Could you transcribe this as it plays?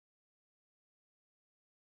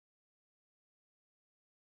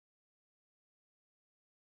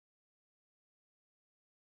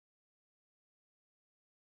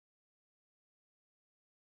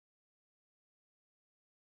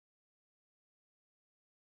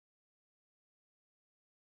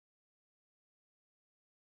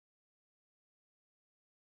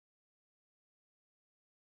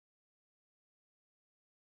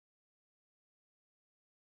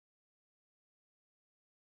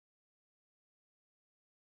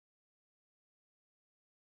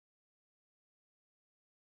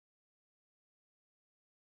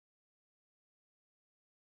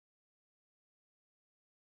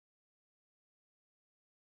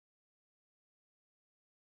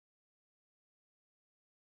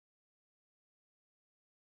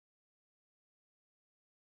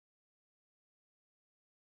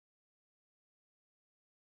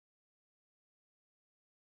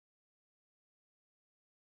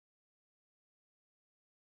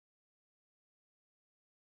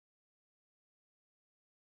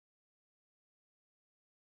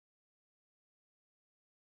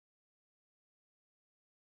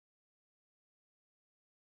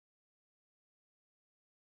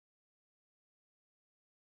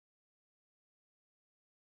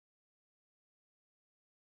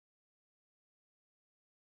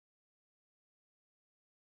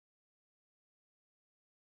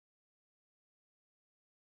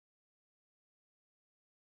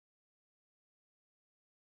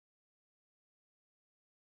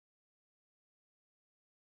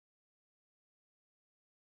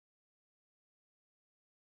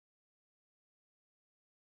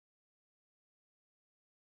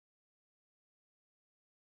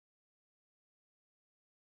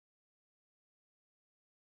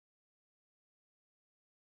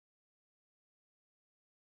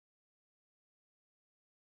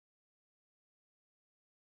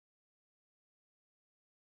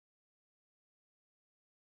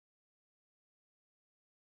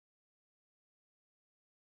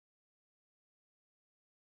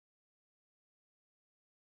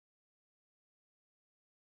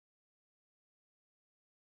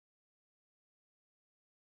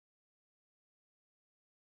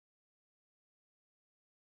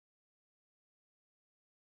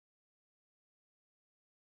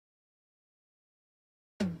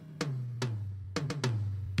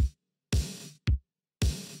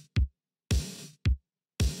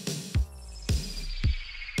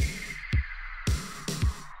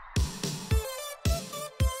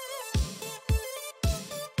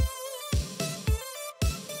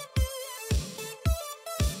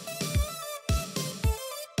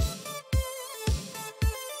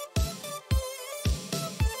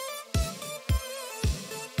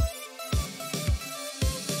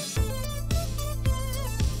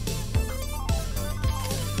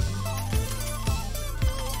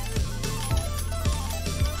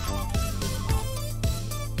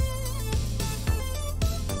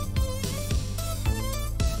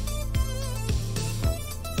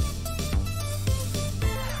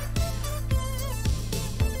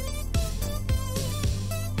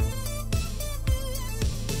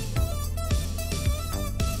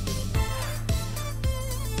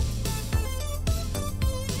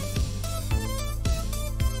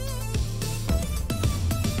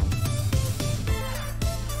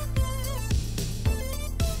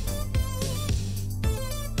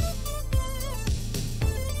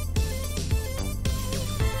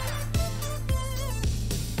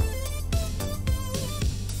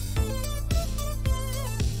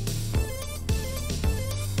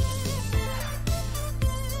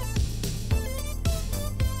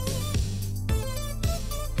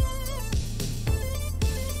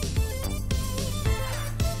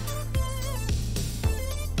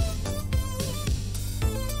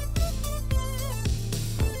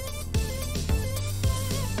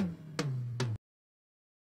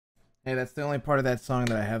Hey, that's the only part of that song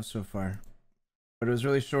that I have so far. But it was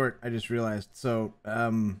really short, I just realized. So,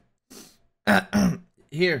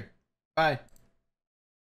 here. Bye.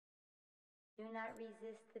 Do not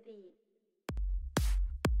resist the beat.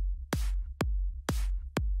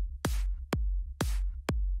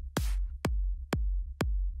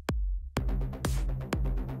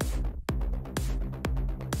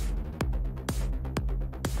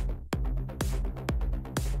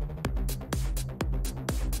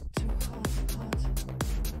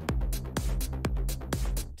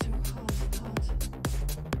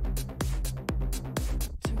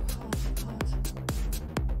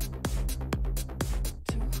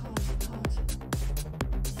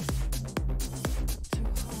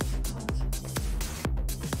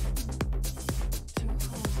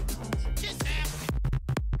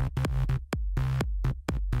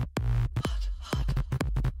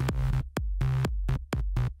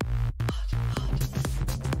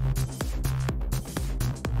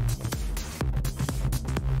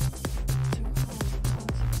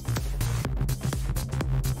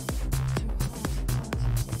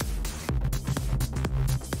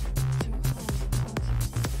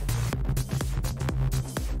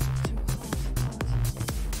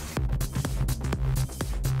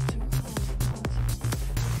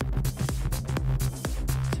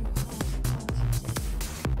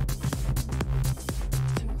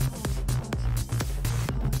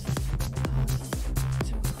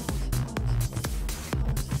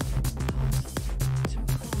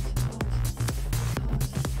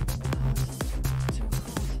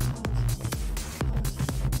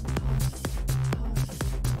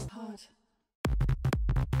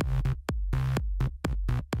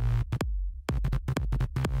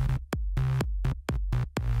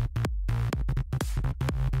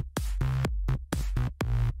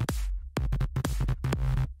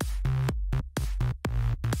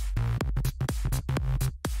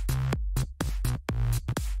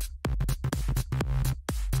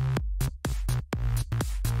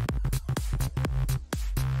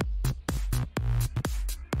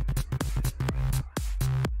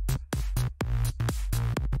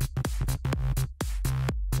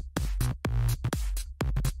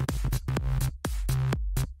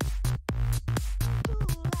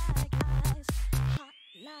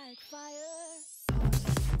 Like fire.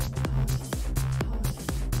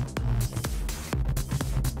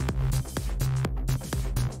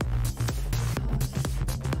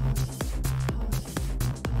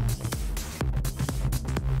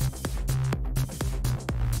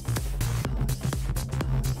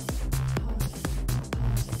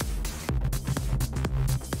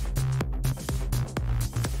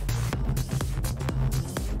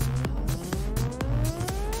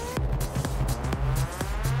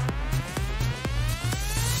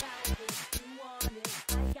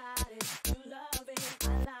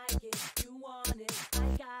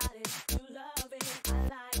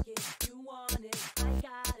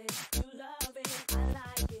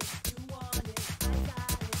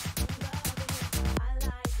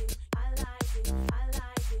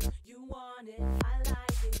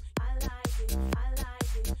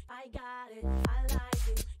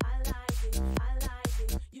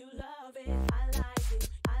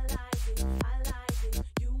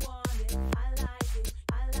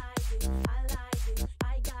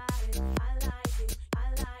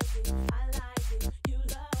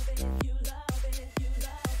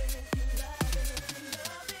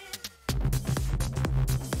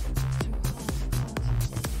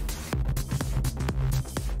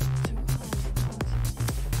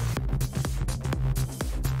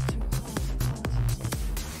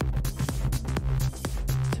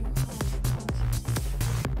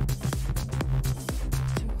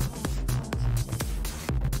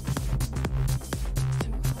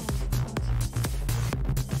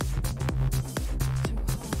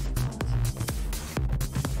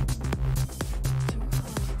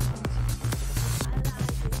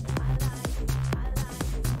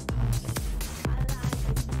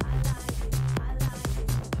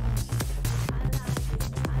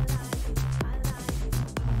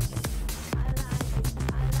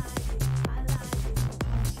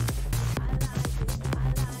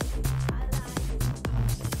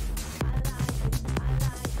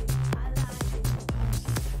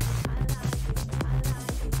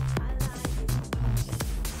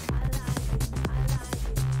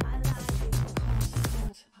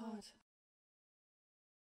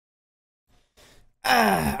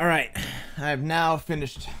 All right. I've now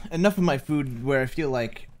finished enough of my food where I feel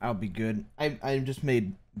like I'll be good. I just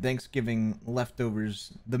made Thanksgiving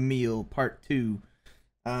leftovers, the meal part 2.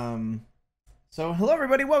 So, hello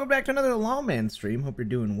everybody, welcome back to another Lawman stream. Hope you're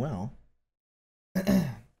doing well. I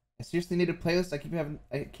seriously need a playlist. I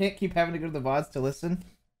can't keep having to go to the VODs to listen.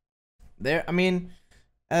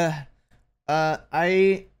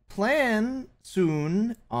 I plan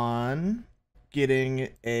soon on getting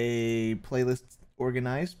a playlist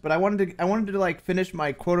organized, but I wanted to like finish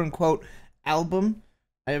my quote unquote album.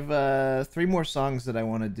 I have 3 more songs that I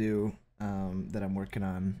want to do that I'm working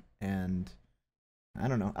on, and I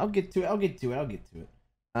don't know. I'll get to it.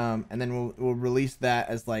 And then we'll release that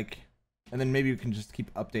as like, and then maybe we can just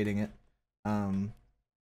keep updating it.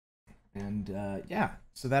 Yeah.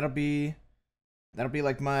 So that'll be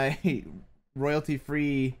like my royalty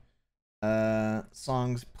free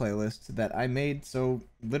songs playlist that I made, so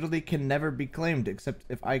literally can never be claimed except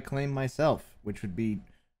if I claim myself, which would be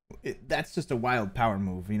that's just a wild power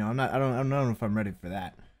move, you know. I don't know if I'm ready for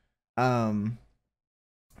that.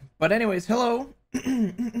 But anyways, hello.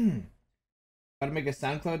 Gotta make a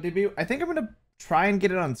SoundCloud debut. I think I'm gonna try and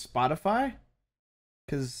get it on Spotify,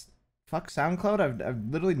 cause fuck SoundCloud. I've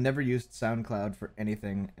literally never used SoundCloud for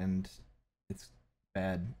anything, and it's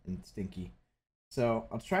bad and stinky. So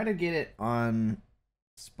I'll try to get it on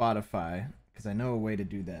Spotify because I know a way to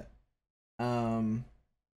do that.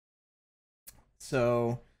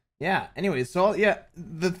 So yeah. Anyways, so yeah,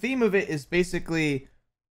 the theme of it is basically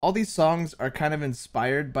all these songs are kind of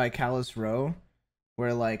inspired by Callous Row,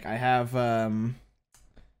 where like I have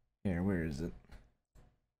here, where is it?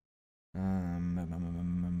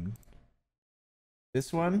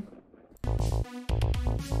 This one.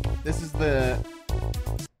 This is the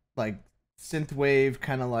like synthwave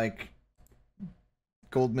kind of like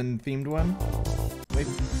Goldman themed one. Wait.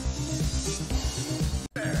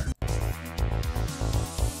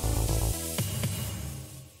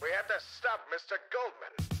 We have to stop Mr.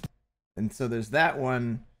 Goldman. And so there's that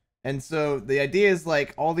one. And so the idea is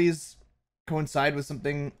like all these coincide with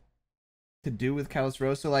something to do with Callous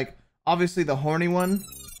Row. So like obviously the horny one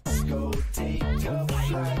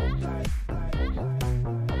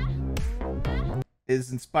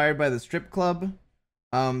is inspired by the strip club.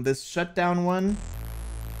 This shutdown one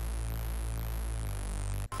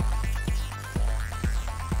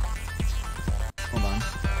hold on,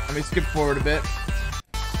 let me skip forward a bit.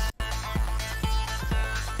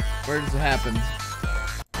 Where does it happen?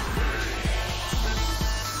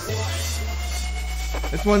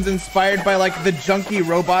 This one's inspired by like the junky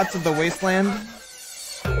robots of the wasteland.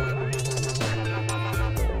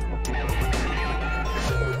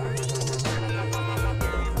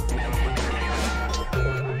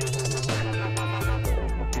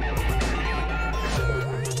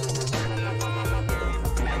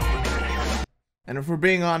 And if we're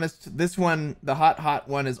being honest, this one, the hot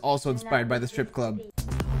one, is also inspired by the strip club.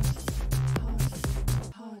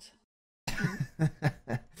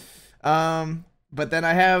 But then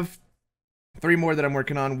I have 3 more that I'm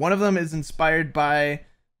working on. One of them is inspired by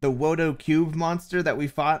the Wodo Cube monster that we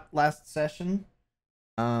fought last session.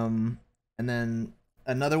 And then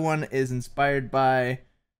another one is inspired by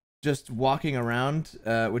just walking around,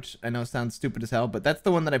 which I know sounds stupid as hell, but that's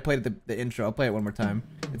the one that I played at the intro. I'll play it one more time.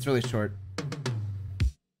 It's really short.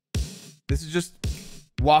 This is just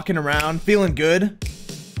walking around, feeling good.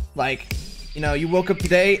 Like, you know, you woke up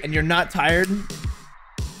today and you're not tired.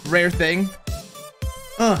 Rare thing.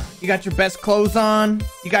 You got your best clothes on.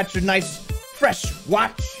 You got your nice, fresh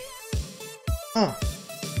watch.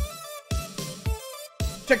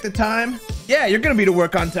 Check the time. Yeah, you're gonna be to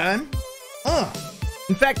work on time.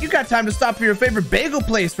 In fact, you got time to stop for your favorite bagel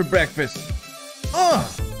place for breakfast. Oh,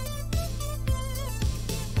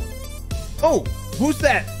 who's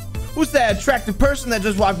that? Who's that attractive person that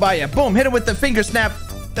just walked by you? Boom, hit it with the finger snap,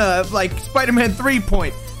 like Spider-Man 3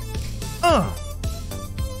 point.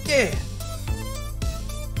 Yeah.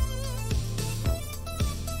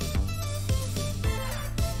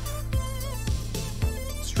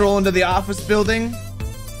 Stroll into the office building.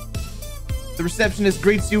 The receptionist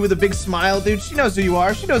greets you with a big smile, dude. She knows who you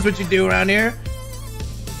are. She knows what you do around here.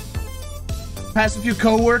 Pass a few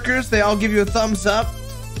co-workers. They all give you a thumbs up.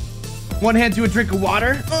 One hand to a drink of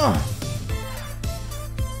water.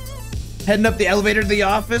 Heading up the elevator to the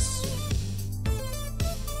office.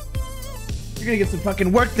 You're gonna get some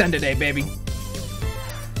fucking work done today, baby.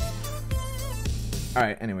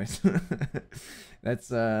 Alright, anyways.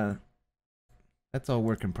 That's all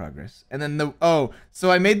work in progress. And then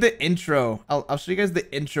so I made the intro. I'll show you guys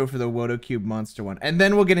the intro for the Wodo Cube monster one. And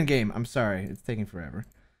then we'll get in game. I'm sorry, it's taking forever.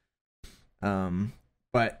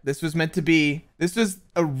 But this was meant to be, this was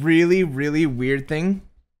a really, really weird thing.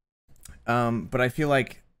 But I feel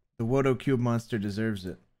like the Wodo Cube monster deserves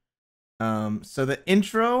it. So the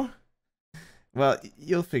intro, well,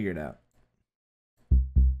 you'll figure it out.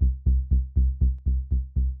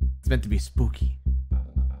 meant to be spooky.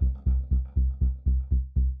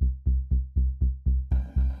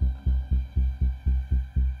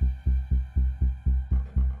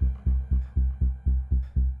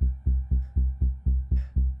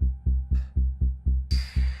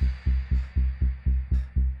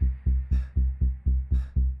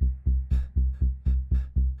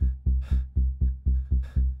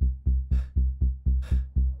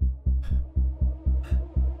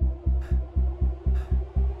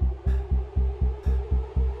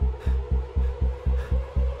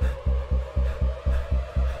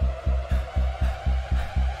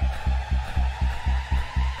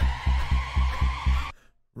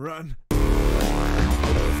 Run.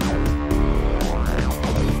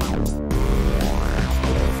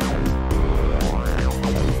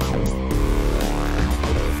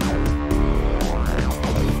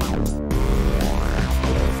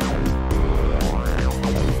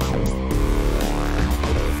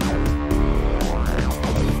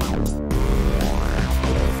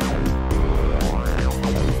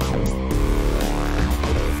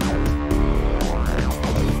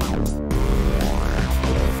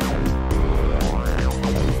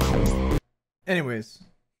 Anyways,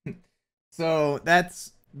 so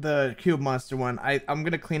that's the cube monster one. I'm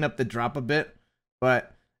gonna clean up the drop a bit,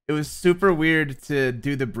 but it was super weird to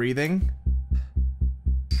do the breathing.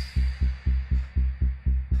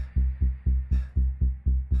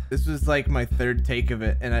 This was like my third take of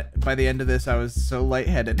it, and by the end of this, I was so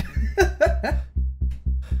lightheaded.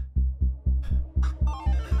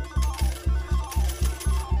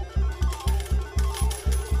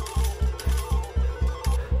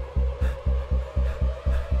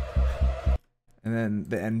 And then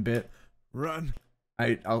the end bit, run.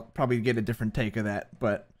 I'll probably get a different take of that,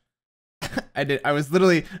 but I was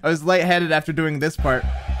lightheaded after doing this part.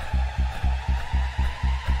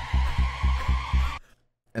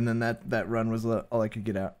 And then that run was all I could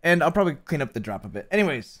get out. And I'll probably clean up the drop a bit.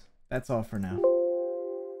 Anyways, that's all for now.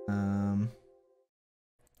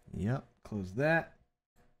 Yep, close that.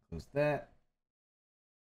 Close that.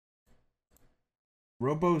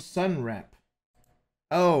 Robo Sun Wrap.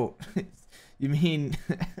 Oh, you mean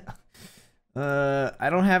I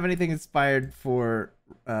don't have anything inspired for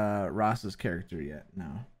Ross's character yet, no,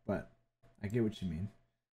 but I get what you mean.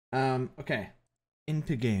 Okay,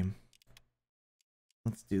 into game.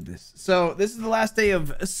 Let's do this. So this is the last day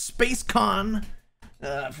of SpaceCon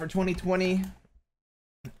for 2020.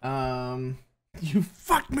 You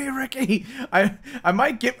fucked me, Ricky. I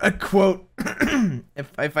might get a quote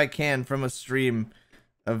if I can from a stream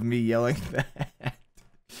of me yelling that.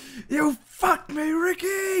 You fucked me,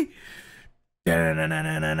 Ricky. That'd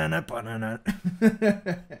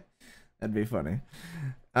be funny.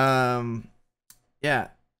 Yeah.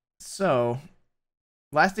 So,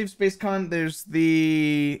 last day of SpaceCon, there's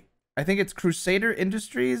I think it's Crusader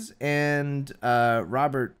Industries and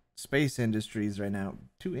Robert Space Industries right now.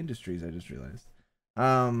 2 industries, I just realized.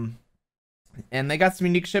 And they got some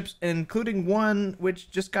unique ships, including one which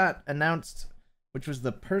just got announced, which was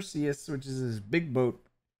the Perseus, which is this big boat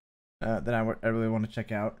that I really want to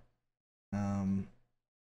check out.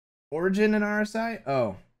 Origin and RSI?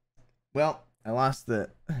 Oh, well,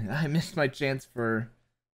 I missed my chance for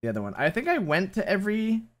the other one. I think I went to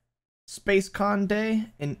every SpaceCon day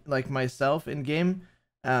in myself in game,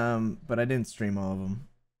 but I didn't stream all of them.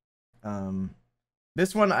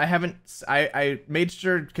 This one I haven't. I made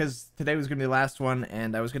sure because today was gonna be the last one,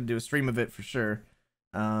 and I was gonna do a stream of it for sure.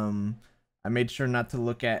 I made sure not to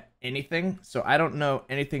look at anything, so I don't know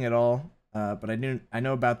anything at all. But I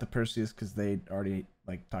know about the Perseus because they already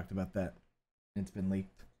talked about that. It's been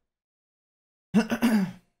leaked.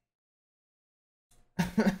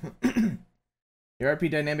 Your RP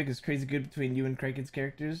dynamic is crazy good between you and Kraken's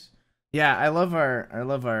characters. Yeah, I love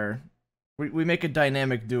our we make a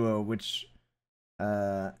dynamic duo, which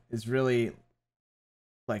is really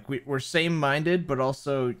we're same-minded but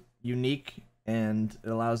also unique, and it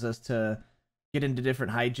allows us to get into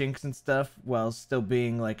different hijinks and stuff while still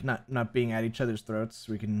being not being at each other's throats.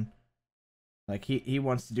 We can he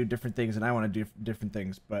wants to do different things and I want to do different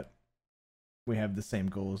things, but we have the same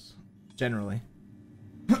goals generally.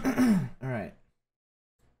 All right.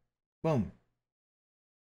 Boom.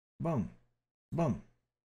 Boom. Boom.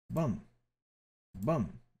 Boom. Boom.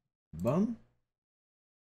 Boom.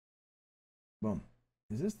 Boom.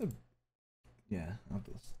 Is this the... Yeah, I'll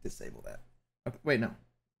just disable that. Okay, wait, no.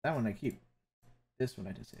 That one I keep. This one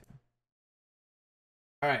I disable.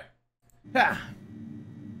 Alright. Ha!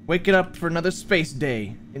 Waking up for another space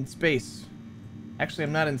day. In space. Actually,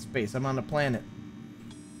 I'm not in space. I'm on a planet.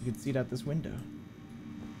 You can see it out this window.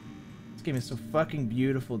 This game is so fucking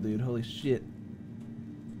beautiful, dude. Holy shit.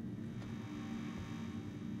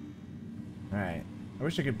 Alright. I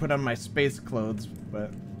wish I could put on my space clothes,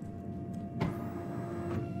 but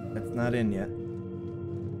that's not in yet.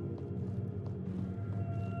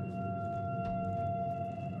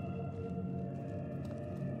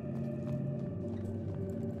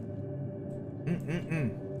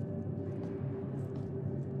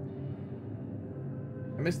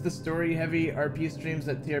 I missed the story-heavy RP streams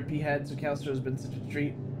that TRP had, so Calstro's been such a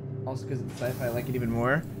treat. Also because it's sci-fi, I like it even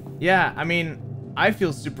more. Yeah, I mean, I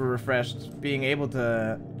feel super refreshed being able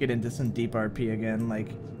to get into some deep RP again, like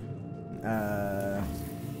the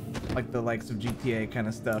likes of GTA kind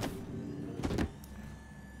of stuff.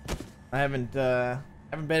 I haven't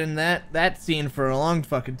been in that scene for a long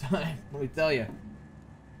fucking time, let me tell you.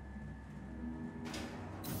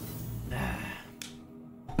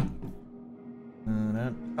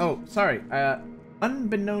 Oh, sorry.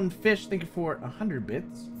 Unbeknown Fish, thank you for 100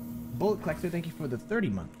 bits. Bullet Collector, thank you for the 30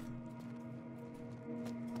 month.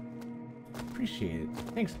 Appreciate it.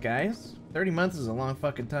 Thanks, guys. 30 months is a long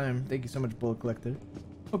fucking time. Thank you so much, Bullet Collector.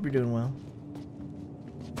 Hope you're doing well.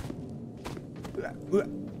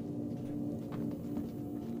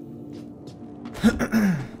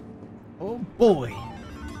 Oh boy.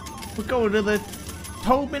 We're going to the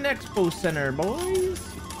Tobin Expo Center, boys.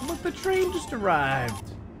 Look, the train just arrived.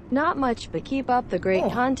 Not much, but keep up the great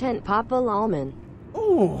content, Papa Lawman.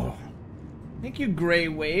 Oh, thank you, Grey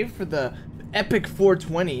Wave, for the epic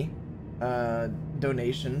 420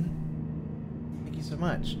 donation. Thank you so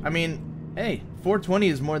much. I mean, hey, 420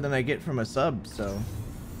 is more than I get from a sub, so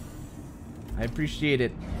I appreciate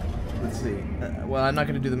it. Let's see. Well, I'm not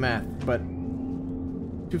gonna do the math, but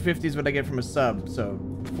 250 is what I get from a sub, so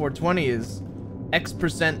 420 is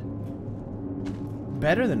X%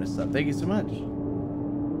 better than a sub. Thank you so much.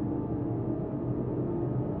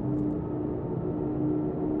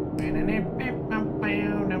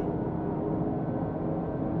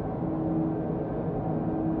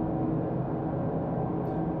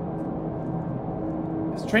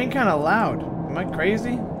 This train kind of loud. Am I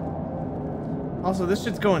crazy? Also, this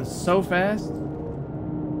shit's going so fast.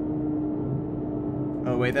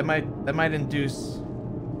 Oh wait, that might induce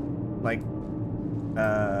like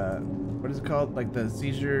what is it called? Like the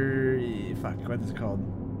seizure? Fuck, what is it called?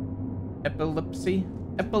 Epilepsy?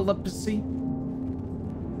 Epilepsy?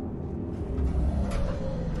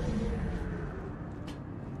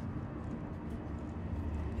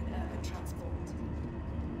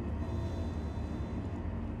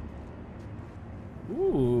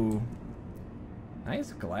 Ooh,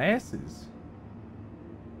 nice glasses.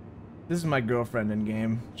 This is my girlfriend in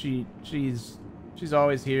game. She's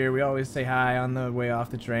always here. We always say hi on the way off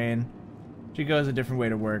the train. She goes a different way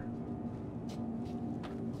to work.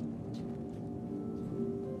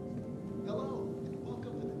 Hello, and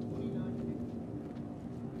welcome to the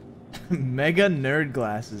 29th. Mega nerd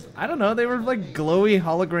glasses. I don't know. They were like glowy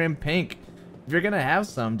hologram pink. If you're gonna have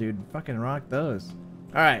some, dude, fucking rock those.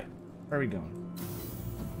 All right, where are we going?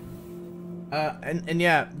 And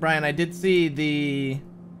yeah, Brian, I did see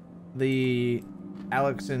the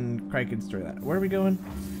Alex and Kraken story. Where are we going?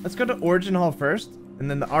 Let's go to Origin Hall first,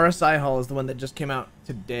 and then the RSI Hall is the one that just came out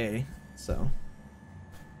today. So,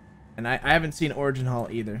 and I haven't seen Origin Hall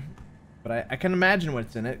either, but I can imagine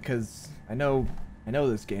what's in it because I know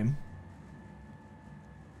this game.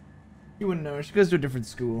 You wouldn't know her. She goes to a different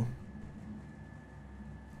school.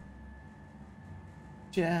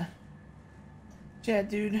 Yeah,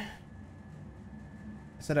 dude. I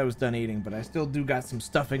said I was done eating, but I still do got some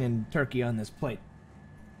stuffing and turkey on this plate.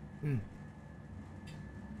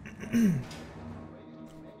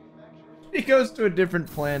 She goes to a different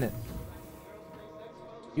planet.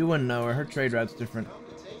 You wouldn't know her. Her trade route's different.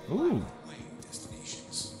 Ooh.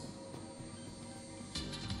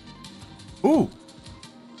 Ooh.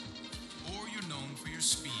 Or you're known for your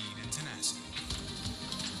speed and tenacity.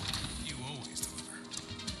 You always deliver.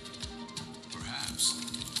 Perhaps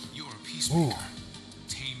you're a peacemaker.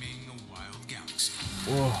 Taming a wild galaxy.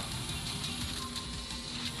 Whoa.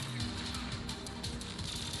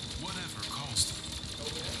 Whatever calls to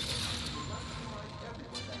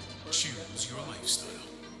you. Choose your lifestyle.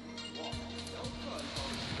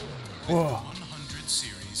 Whoa. 100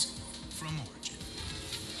 series from Origin.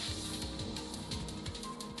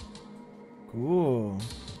 Cool.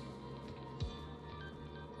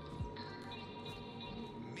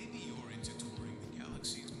 Maybe you're into touring the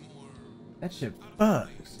galaxies more. That shit bugs.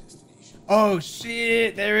 Oh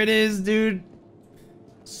shit, there it is, dude.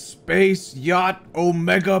 Space Yacht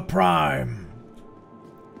Omega Prime.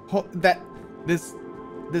 This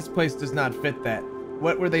place does not fit that.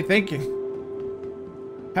 What were they thinking?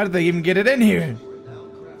 How did they even get it in here? Now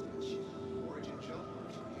craftsmanship, Origin Jump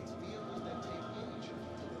creates vehicles that take any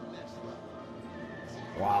journey to the next level.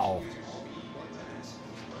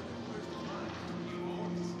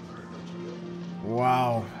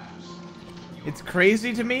 Wow. It's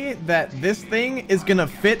crazy to me that this thing is gonna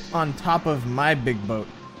fit on top of my big boat.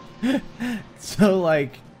 So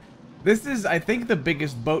like, this is, I think, the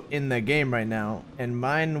biggest boat in the game right now, and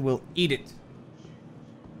mine will eat it.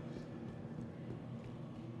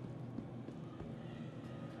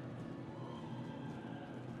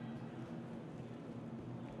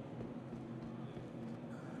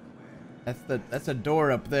 That's a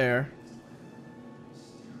door up there.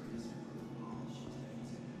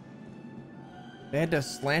 They had to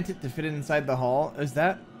slant it to fit it inside the hall. Is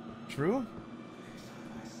that true?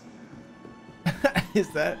 Is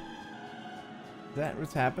that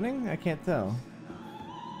what's happening? I can't tell.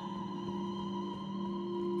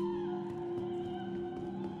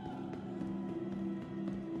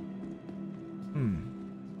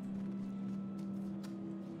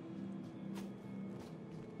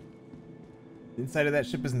 Inside of that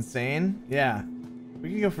ship is insane. Yeah. We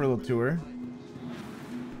can go for a little tour.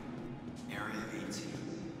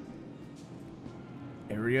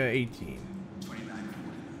 Area 18.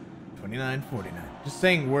 2949. Just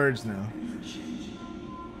saying words now.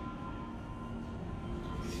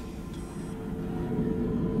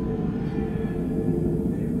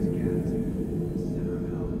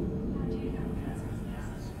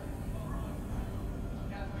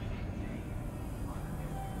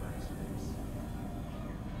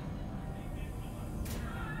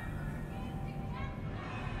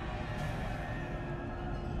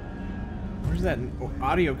 Where's that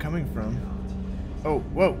audio coming from? Oh,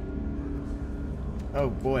 whoa. Oh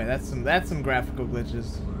boy, that's some graphical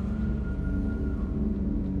glitches.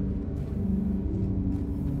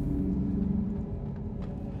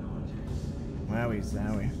 Wowie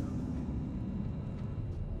zowie.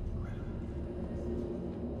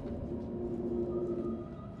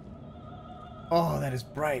 Oh, that is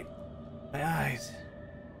bright. My eyes.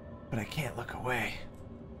 But I can't look away.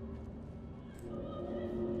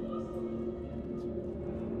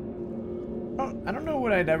 I don't know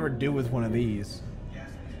what I'd ever do with one of these.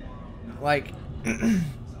 Like,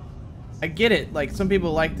 I get it. Like, some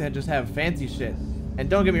people like to just have fancy shit. And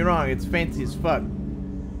don't get me wrong, it's fancy as fuck.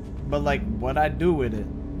 But, like, what I do with it?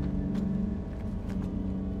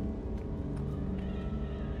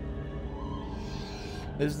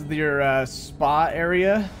 This is your spa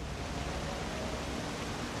area.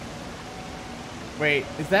 Wait,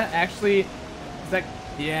 is that actually... Is that...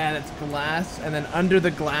 Yeah, that's glass. And then under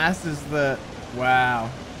the glass is the... Wow.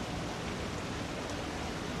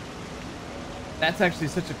 That's actually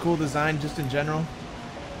such a cool design just in general.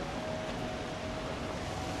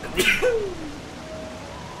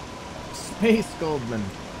 Space Goldman.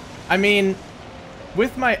 I mean,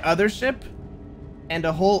 with my other ship and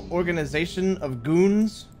a whole organization of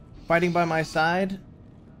goons fighting by my side,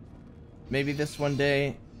 maybe this one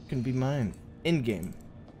day can be mine in-game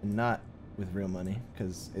and not with real money,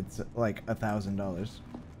 because it's like $1,000.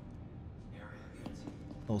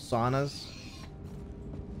 Little saunas.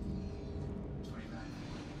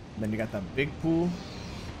 Then you got the big pool.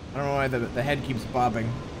 I don't know why the head keeps bobbing.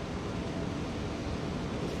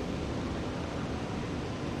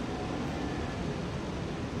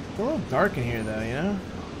 It's a little dark in here though, you know?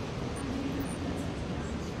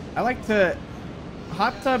 I like to...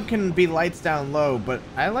 Hot tub can be lights down low, but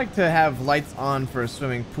I like to have lights on for a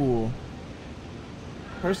swimming pool.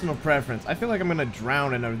 Personal preference. I feel like I'm gonna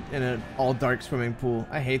drown in an all dark swimming pool.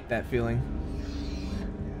 I hate that feeling.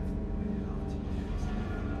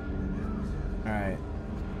 All right.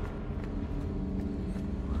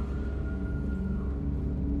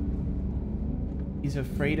 He's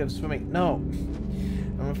afraid of swimming. No,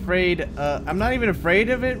 I'm afraid. I'm not even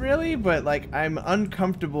afraid of it really, but like I'm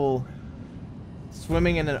uncomfortable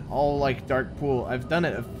swimming in an all like dark pool. I've done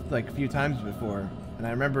it like a few times before. And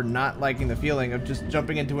I remember not liking the feeling of just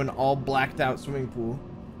jumping into an all blacked out swimming pool.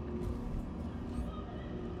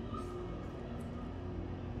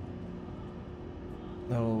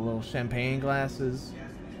 Little champagne glasses.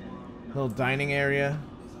 Little dining area.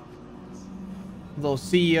 Little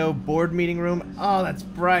CEO board meeting room. Oh, that's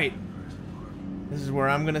bright. This is where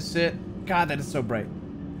I'm gonna sit. God, that is so bright.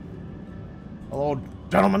 Hello,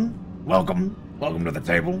 gentlemen. Welcome. Welcome to the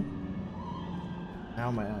table. Ow,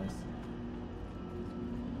 my eyes.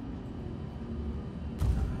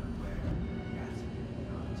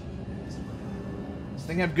 This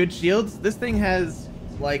thing have good shields? This thing has,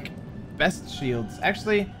 like, best shields.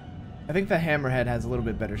 Actually, I think the Hammerhead has a little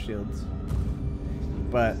bit better shields.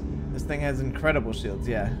 But this thing has incredible shields,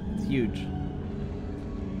 yeah. It's huge.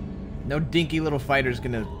 No dinky little fighter's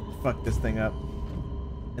gonna fuck this thing up.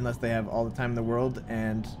 Unless they have all the time in the world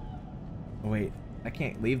and... Wait, I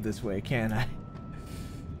can't leave this way, can I?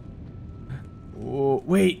 Oh,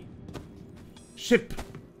 wait. Ship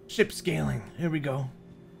scaling. Here we go.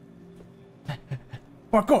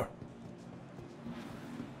 Parkour.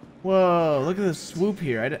 Whoa, look at this swoop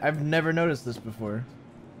here. I've never noticed this before.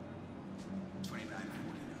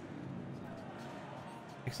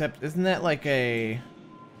 Except, isn't that like a...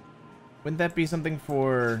 Wouldn't that be something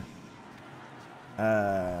for...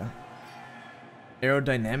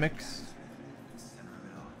 aerodynamics?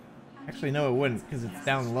 Actually, no, it wouldn't, because it's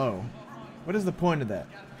down low. What is the point of that?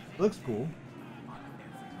 It looks cool.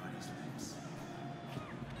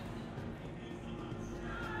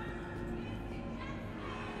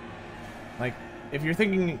 Like, if you're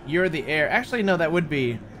thinking you're the air... Actually, no, that would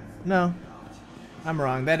be... No. I'm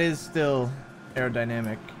wrong. That is still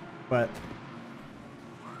aerodynamic, but...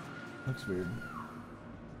 Looks weird.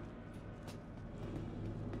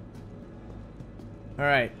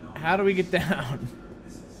 Alright, how do we get down?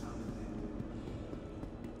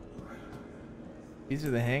 These are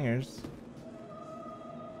the hangars.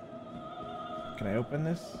 Can I open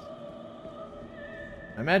this?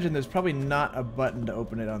 I imagine there's probably not a button to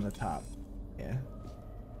open it on the top. Yeah.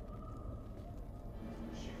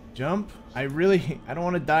 Jump? I don't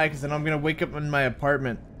want to die because then I'm going to wake up in my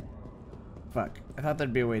apartment. Fuck. I thought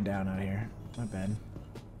there'd be a way down out here. My bad.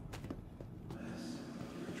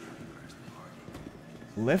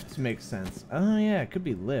 Lift makes sense. Oh yeah, it could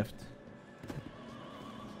be lift.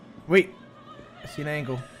 Wait. I see an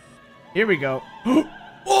angle. Here we go.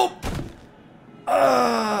 Oh!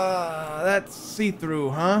 That's see-through,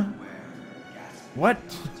 huh? What?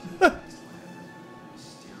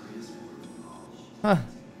 Huh.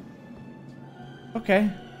 Okay.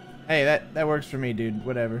 Hey, that works for me, dude.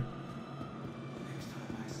 Whatever.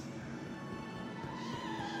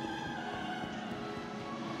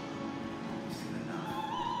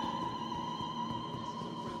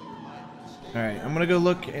 Alright, I'm gonna go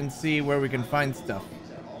look and see where we can find stuff.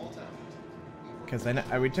 Because I know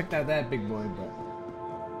we checked out that big boy, but...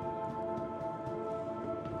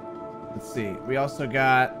 Let's see. We also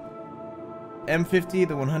got M50,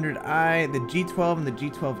 the 100i, the G12, and the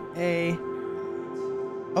G12A.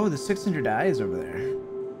 Oh, the 600i is over there.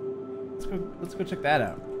 Let's go check that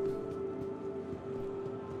out.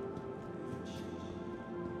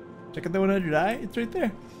 Check out the 100i. It's right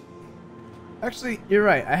there. Actually, you're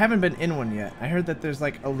right. I haven't been in one yet. I heard that there's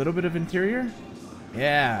like a little bit of interior.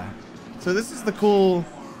 Yeah. So this is the cool...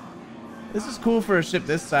 This is cool for a ship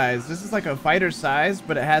this size. This is like a fighter size,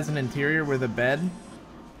 but it has an interior with a bed.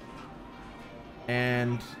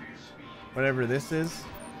 And whatever this is.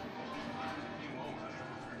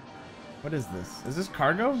 What is this? Is this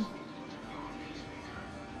cargo?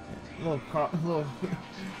 Little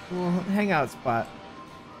hangout spot.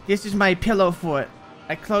 This is my pillow fort.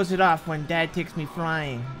 I close it off when Dad takes me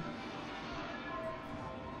flying.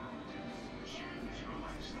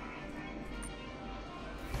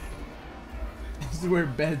 This is where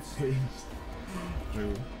bed sleeps.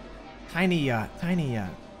 True. Tiny yacht, tiny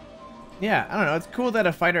yacht. Yeah, I don't know. It's cool that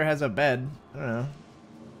a fighter has a bed. I don't know.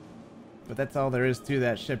 But that's all there is to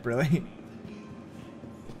that ship, really.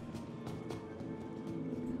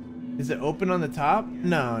 Is it open on the top?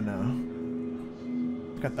 No,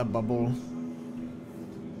 no. Got the bubble.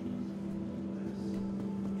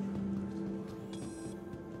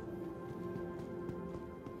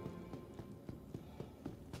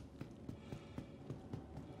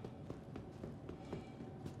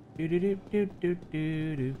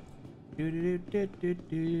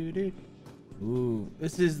 Ooh,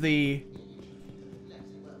 this is the...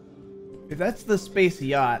 If that's the space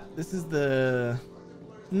yacht, this is the...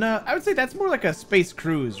 No, I would say that's more like a space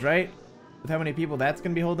cruise, right? With how many people that's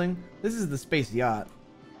gonna be holding. This is the space yacht.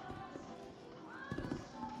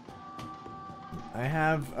 I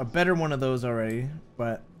have a better one of those already,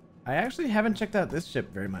 but I actually haven't checked out this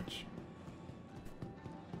ship very much.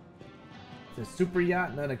 It's a super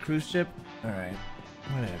yacht, not a cruise ship. Alright,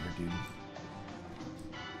 whatever, dude.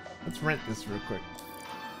 Let's rent this real quick.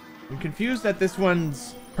 I'm confused at this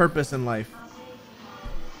one's purpose in life.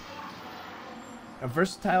 A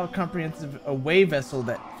versatile, comprehensive away vessel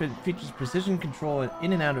that features precision control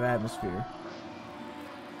in and out of atmosphere.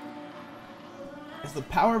 It's the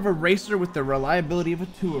power of a racer with the reliability of a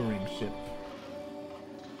touring ship.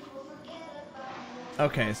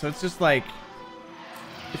 Okay, so it's just like...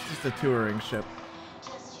 It's just a touring ship.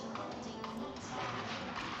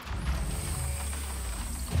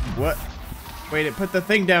 What? Wait, it put the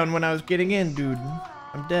thing down when I was getting in, dude.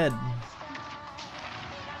 I'm dead.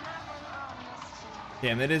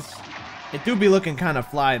 Damn, it is... It do be looking kind of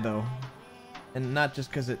fly, though. And not just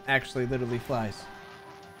because it actually literally flies.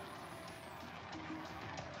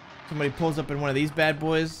 Somebody pulls up in one of these bad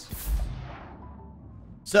boys.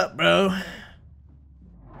 Sup, bro?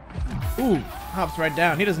 Ooh, hops right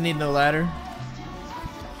down. He doesn't need no ladder.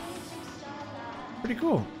 Pretty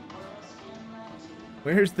cool.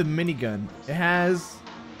 Where's the minigun? It has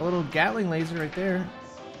a little Gatling laser right there.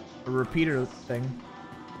 A repeater thing.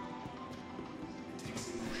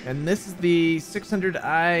 And this is the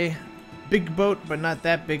 600i big boat, but not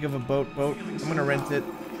that big of a boat. I'm gonna rent it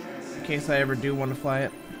in case I ever do want to fly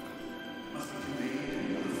it.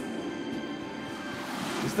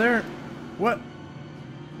 Is there... what?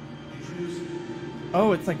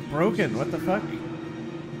 Oh, it's like broken. What the fuck?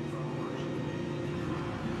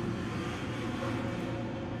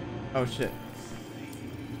 Oh shit.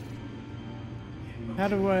 How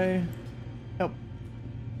do I help?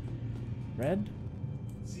 Red?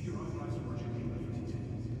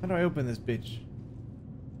 How do I open this bitch?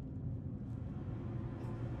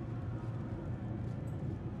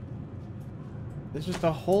 There's just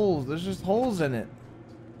a hole. There's just holes in it.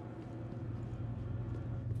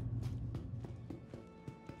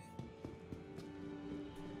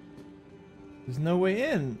 There's no way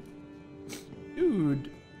in. Dude.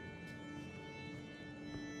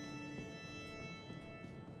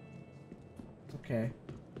 Okay.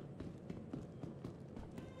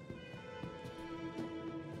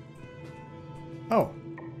 Oh.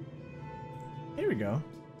 Here we go.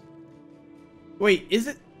 Wait, is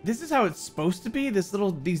it... this is how it's supposed to be? This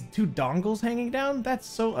little... these two dongles hanging down? That's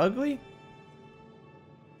so ugly.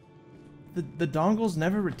 The dongles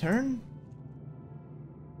never return?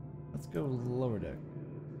 Let's go lower deck.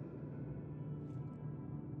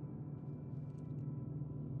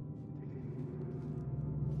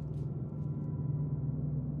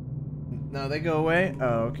 No, they go away?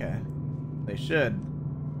 Oh, okay. They should.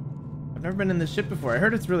 I've never been in this ship before. I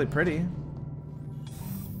heard it's really pretty.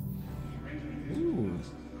 Ooh.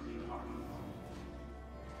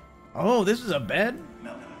 Oh, this is a bed?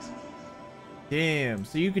 Damn,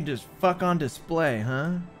 so you can just fuck on display,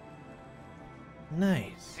 huh?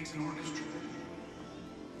 Nice.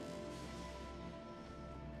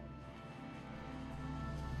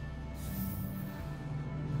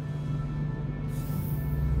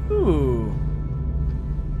 Ooh.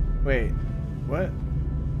 Wait, what?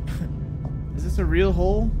 Is this a real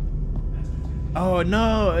hole? Oh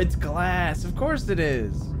no, it's glass. Of course it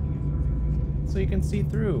is. So you can see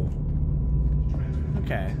through.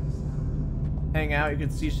 Okay. Hang out, you can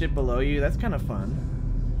see shit below you. That's kind of fun.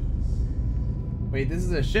 Wait, this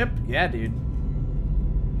is a ship? Yeah, dude.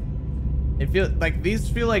 It feels like these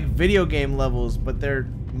feel like video game levels, but they're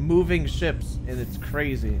moving ships, and it's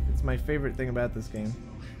crazy. It's my favorite thing about this game.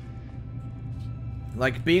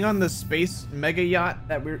 Like being on the space mega yacht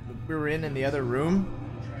that we were in the other room,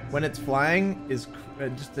 when it's flying, is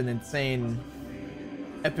just an insane,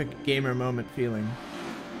 epic gamer moment feeling.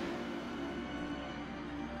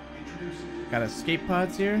 Got escape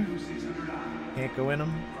pods here. Can't go in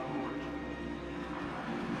them.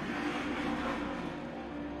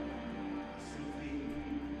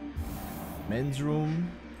 Men's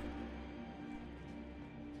room.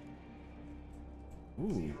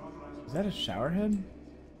 Ooh. Is that a shower head?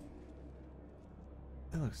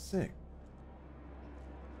 That looks sick.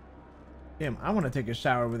 Damn, I want to take a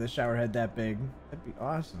shower with a shower head that big. That'd be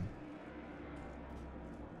awesome.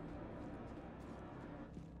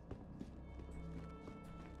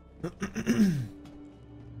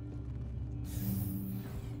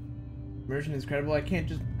 Immersion is incredible. I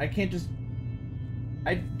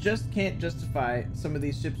just can't justify some of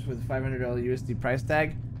these ships with $500 USD price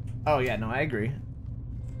tag. Oh yeah, no, I agree.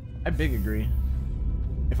 I big agree.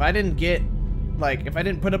 If I didn't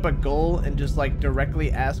put up a goal and just like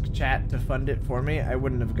directly ask chat to fund it for me, I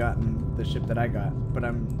wouldn't have gotten the ship that I got. But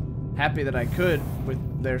I'm happy that I could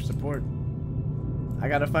with their support. I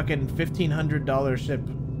got a fucking $1,500 ship.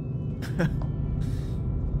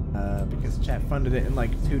 Because chat funded it in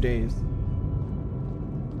like 2 days.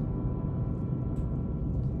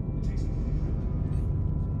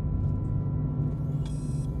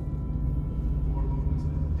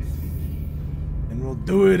 And we'll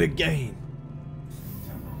do it again.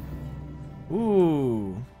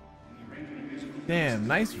 Ooh. Damn,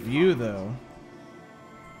 nice view though.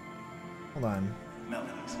 Hold on.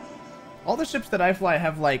 All the ships that I fly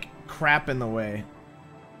have like crap in the way.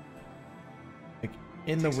 Like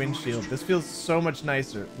in the windshield. This feels so much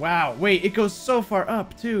nicer. Wow, wait, it goes so far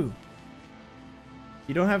up too.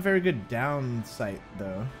 You don't have very good down sight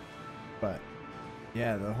though. But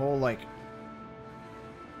yeah, the whole like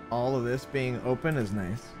all of this being open is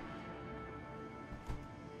nice.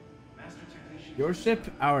 Your ship,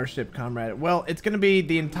 our ship, comrade. Well, it's gonna be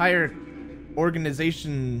the entire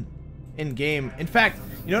organization in game. In fact,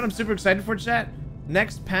 you know what I'm super excited for, chat?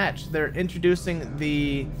 next patch, they're introducing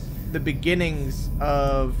the beginnings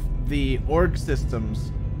of the org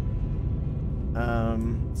systems.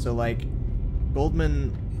 So like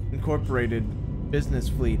Goldman Incorporated business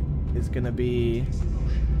fleet is gonna be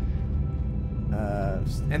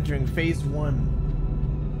entering phase 1.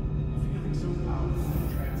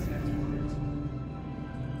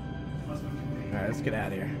 All right, let's get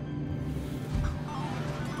out of here.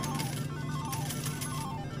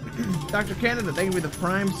 Dr. Canada, thank you for the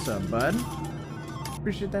Prime sub, bud.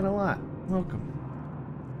 Appreciate that a lot. Welcome.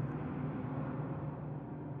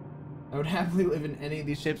 I would happily live in any of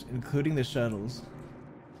these ships, including the shuttles.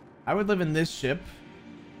 I would live in this ship.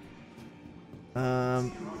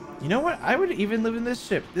 You know what? I would even live in this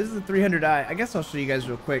ship. This is the 300i. I guess I'll show you guys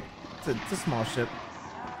real quick. It's a small ship.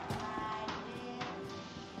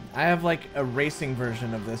 I have like a racing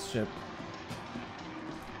version of this ship.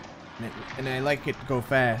 And I like it to go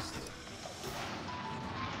fast.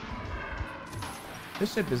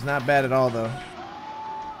 This ship is not bad at all, though.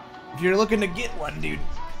 If you're looking to get one, dude.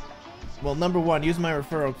 Well, number 1, use my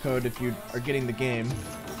referral code if you are getting the game.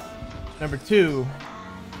 Number 2,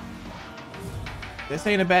 this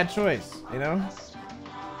ain't a bad choice, you know?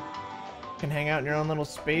 You can hang out in your own little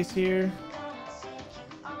space here.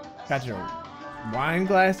 Got your wine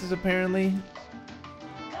glasses, apparently.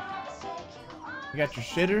 You got your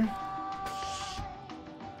shitter.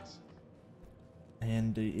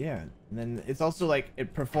 And yeah, and then it's also like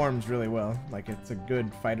it performs really well. Like it's a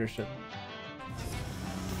good fighter ship.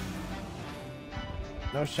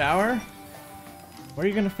 No shower? Where are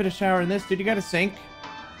you gonna fit a shower in this, dude? You got a sink?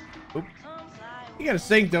 Oop. You got a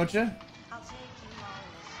sink, don't you?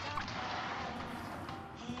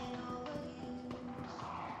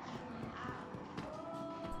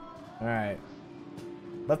 All right.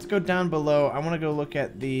 Let's go down below. I want to go look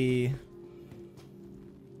at the...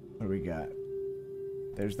 What do we got?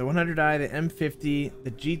 There's the 100i, the M50,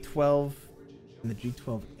 the G12, and the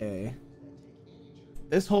G12A.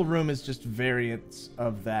 This whole room is just variants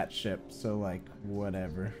of that ship, so like,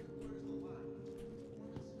 whatever.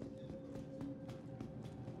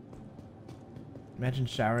 Imagine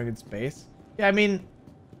showering in space. Yeah, I mean,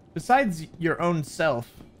 besides your own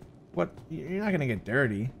self, what, you're not gonna get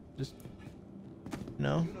dirty. Just, you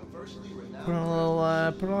know, put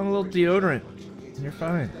on a little deodorant, and you're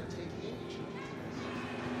fine.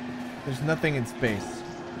 There's nothing in space.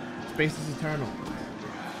 Space is eternal.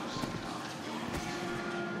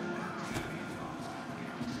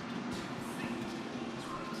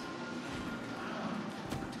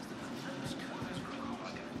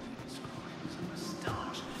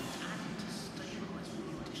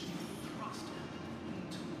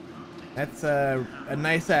 That's a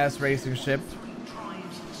nice ass racing ship.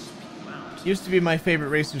 Used to be my favorite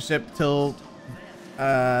racing ship till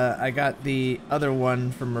I got the other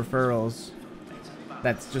one from referrals.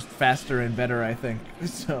 That's just faster and better, I think.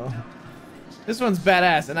 So this one's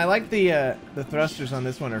badass, and I like the thrusters on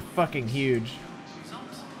this one are fucking huge.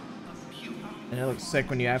 And it looks sick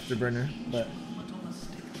when you afterburner, but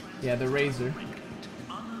yeah, the Razor.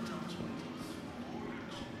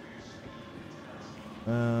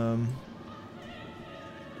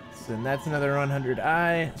 So that's another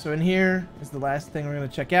 100i. So in here is the last thing we're gonna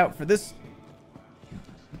check out for this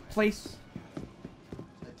place.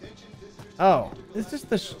 Oh, it's just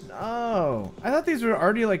the oh, I thought these were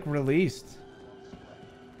already like released.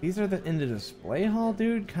 These are in the display hall,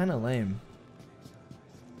 dude. Kind of lame.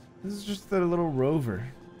 This is just the little rover.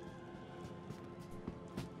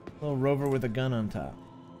 Little rover with a gun on top.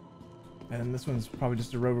 And this one's probably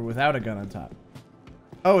just a rover without a gun on top.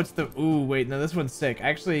 Oh, it's the... Ooh, wait. No, this one's sick.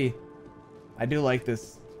 Actually, I do like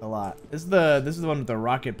this a lot. This is the one with the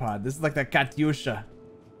rocket pod. This is like the Katyusha.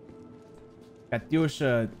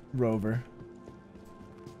 Katyusha rover.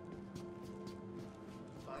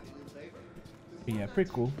 Yeah,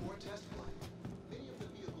 pretty cool.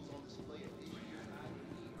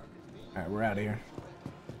 Alright, we're out of here.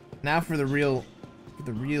 Now for the real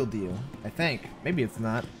deal. I think. Maybe it's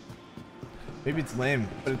not. Maybe it's lame,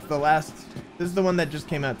 but it's the last. This is the one that just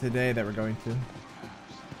came out today that we're going to.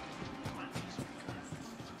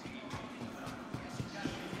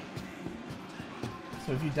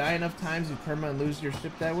 So if you die enough times, you permanently lose your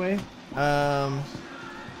ship that way. I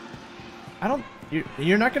don't.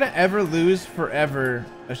 You're not gonna ever lose forever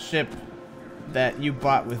a ship that you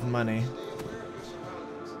bought with money.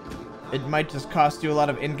 It might just cost you a lot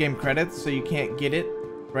of in-game credits, so you can't get it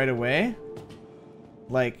right away.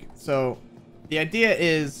 Like, so the idea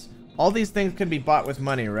is all these things can be bought with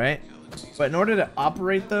money, right? But in order to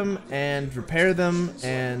operate them and repair them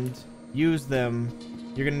and use them,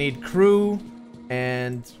 you're gonna need crew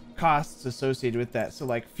and costs associated with that. So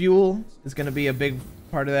like fuel is going to be a big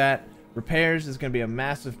part of that. Repairs is going to be a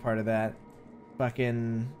massive part of that.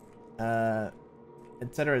 Fucking, et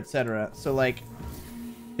cetera, et cetera. So like,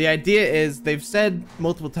 the idea is they've said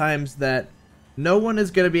multiple times that no one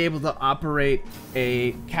is going to be able to operate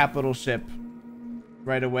a capital ship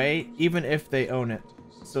right away, even if they own it.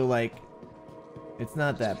 So like, it's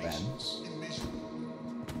not that bad.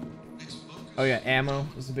 Oh yeah, ammo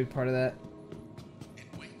is a big part of that.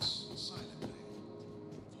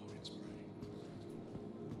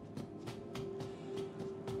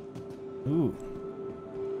 Ooh.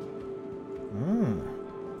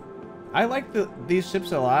 I like these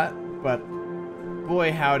ships a lot, but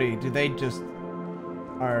boy howdy, do they just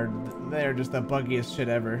they're just the buggiest shit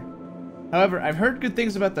ever. However, I've heard good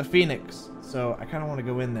things about the Phoenix, so I kind of want to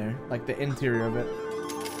go in there, like the interior of it.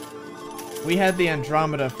 We had the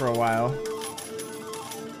Andromeda for a while,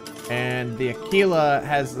 and the Aquila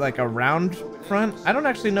has like a round front. I don't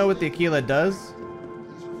actually know what the Aquila does.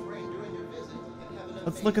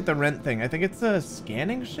 Let's look at the rent thing. I think it's a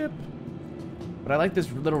scanning ship, but I like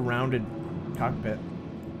this little rounded cockpit.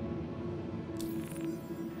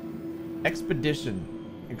 Expedition.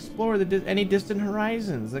 Explore any distant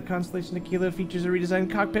horizons. The Constellation Aquila features a redesigned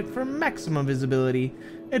cockpit for maximum visibility,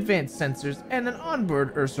 advanced sensors, and an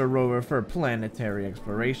onboard Ursa rover for planetary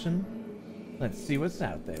exploration. Let's see what's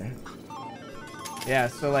out there. Yeah,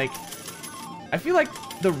 so like, I feel like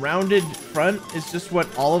the rounded front is just what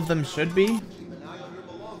all of them should be,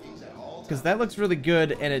 because that looks really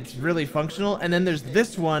good and it's really functional. And then there's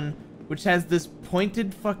this one, which has this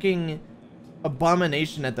pointed fucking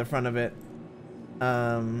abomination at the front of it.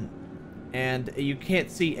 And you can't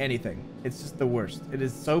see anything. It's just the worst. It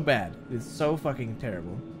is so bad. It's so fucking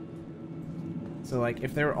terrible. So like,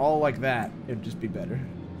 if they were all like that, it'd just be better.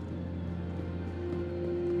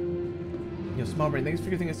 Yo, Small Brain, thanks for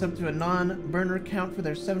giving us up to a non-burner count for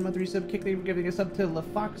their 7-month resub kick. Thank you for giving us up to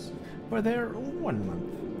LaFox for their 1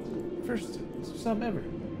 month. First sub ever.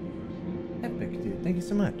 Epic, dude. Thank you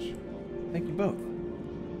so much. Thank you both.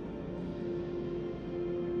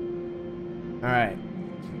 Alright.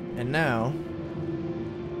 And now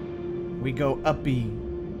we go uppy.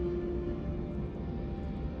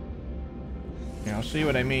 Here, I'll show you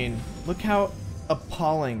what I mean. Look how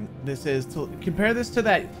appalling this is. To compare this to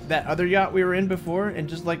that other yacht we were in before, and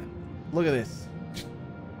just like, look at this.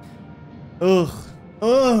 Ugh.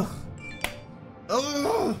 Ugh.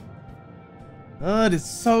 Ugh. Oh, it is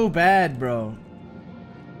so bad, bro.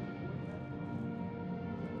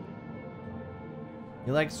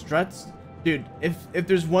 You like struts? Dude, if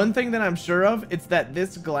there's one thing that I'm sure of, it's that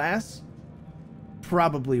this glass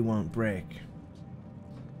probably won't break.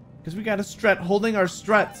 Because we got a strut holding our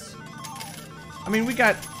struts. I mean, we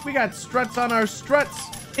got struts on our struts.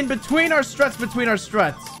 In between our struts, between our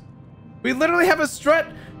struts. We literally have a strut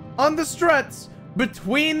on the struts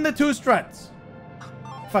between the two struts.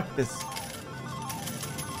 Fuck this.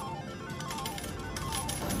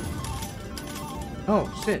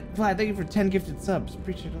 Oh, shit. Vlad, thank you for 10 gifted subs.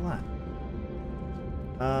 Appreciate it a lot.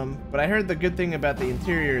 But I heard the good thing about the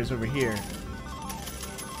interior is over here.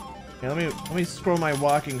 Okay, let me scroll my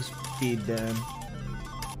walking speed down.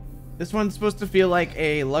 This one's supposed to feel like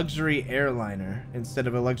a luxury airliner instead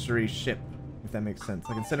of a luxury ship, if that makes sense.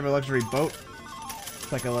 Like, instead of a luxury boat,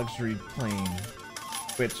 it's like a luxury plane,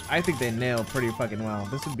 which I think they nail pretty fucking well.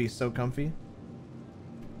 This would be so comfy.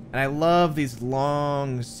 And I love these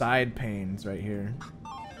long side panes right here.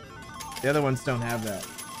 The other ones don't have that.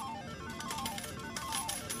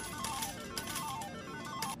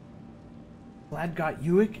 Vlad got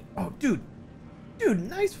Ewick? Oh, dude. Dude,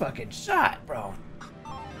 nice fucking shot, bro.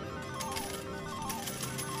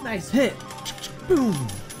 Nice hit. Boom.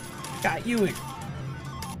 Got Ewick.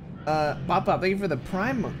 Pop Pop, thank you for the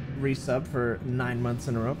Prime resub for 9 months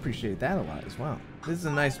in a row. Appreciate that a lot as well. This is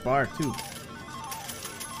a nice bar, too.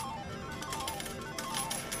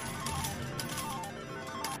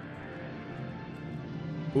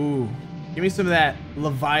 Ooh. Give me some of that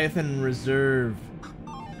Leviathan Reserve.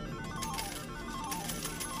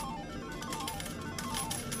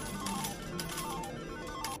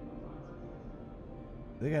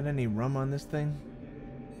 They got any rum on this thing?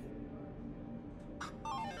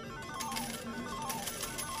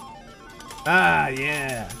 Ah,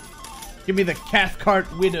 yeah. Give me the Cathcart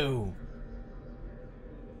Widow.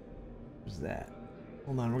 What's that?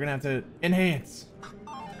 Hold on, we're gonna have to enhance.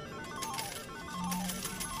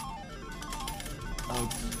 Oh,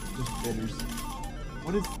 it's just bitters.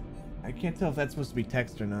 What is... I can't tell if that's supposed to be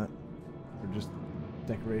text or not. Or just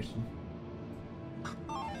decoration.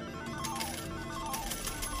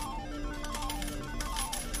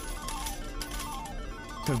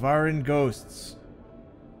 Tavaran ghosts.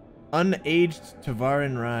 Unaged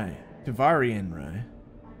Tavaran rye. Tavarian rye.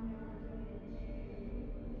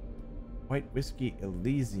 White whiskey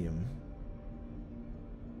Elysium.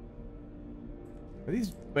 Are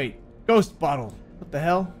these? Wait, ghost bottle. What the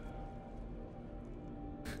hell?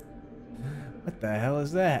 What the hell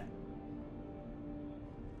is that?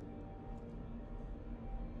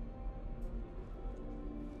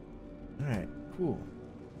 Alright, cool.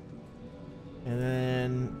 And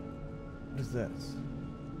then, what is this?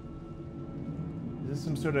 Is this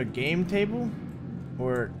some sort of game table?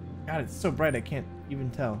 Or, God, it's so bright I can't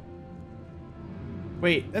even tell.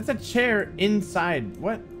 Wait, that's a chair inside.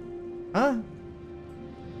 What? Huh?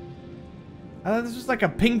 I thought this was like a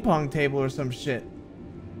ping pong table or some shit.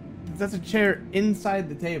 That's a chair inside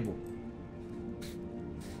the table.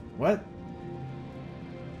 What?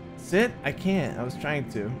 Sit? I can't. I was trying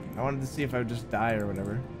to. I wanted to see if I would just die or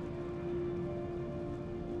whatever.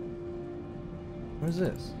 What is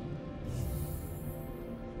this?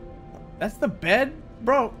 That's the bed?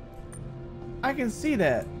 Bro, I can see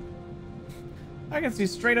that. I can see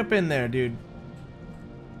straight up in there, dude.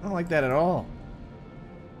 I don't like that at all.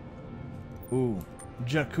 Ooh,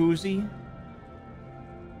 jacuzzi.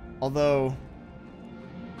 Although,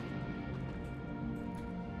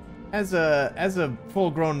 as a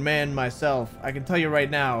full-grown man myself, I can tell you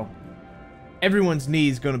right now, everyone's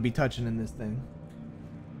knee's gonna be touching in this thing.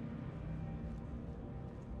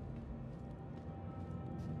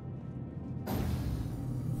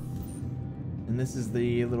 And this is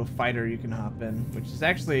the little fighter you can hop in, which is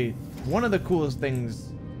actually one of the coolest things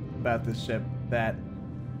about this ship that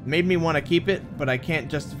made me want to keep it, but I can't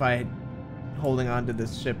justify holding on to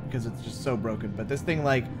this ship because it's just so broken. But this thing,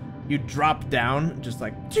 like, you drop down, just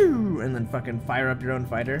like, and then fucking fire up your own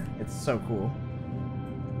fighter. It's so cool.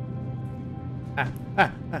 Ah,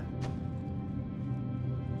 ah, ah.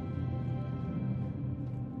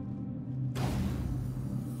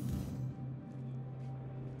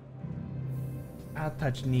 I'll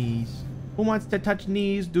touch knees. Who wants to touch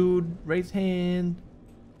knees, dude? Raise hand.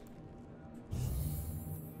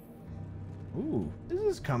 Ooh, this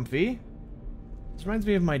is comfy. This reminds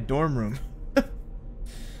me of my dorm room.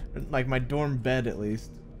 Like my dorm bed, at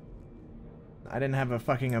least. I didn't have a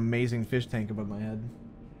fucking amazing fish tank above my head.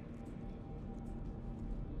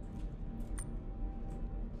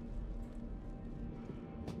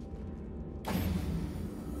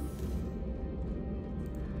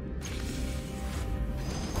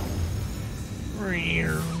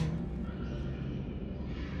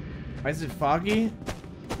 Why is it foggy?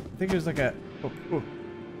 I think it was like a... Oh, oh. I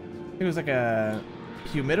think it was like a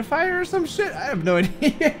humidifier or some shit? I have no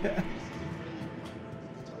idea.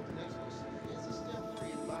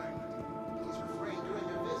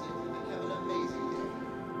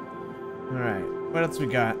 Alright, what else we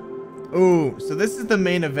got? Oh, so this is the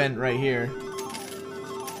main event right here.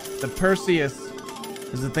 The Perseus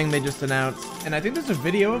is the thing they just announced. And I think there's a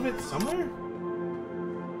video of it somewhere?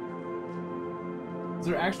 Is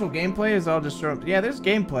there actual gameplay? Is all just show up? Yeah, there's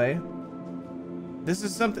gameplay. This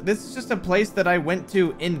is something. This is just a place that I went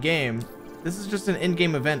to in game. This is just an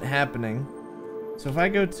in-game event happening. So if I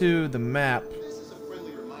go to the map,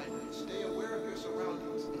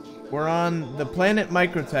 we're on the planet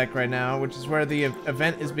Microtech right now, which is where the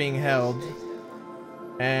event is being held.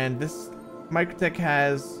 And this Microtech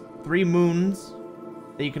has 3 moons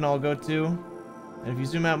that you can all go to. And if you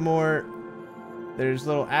zoom out more, there's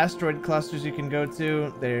little asteroid clusters you can go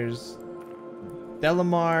to. There's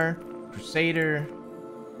Delamar, Crusader,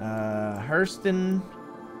 Hurston,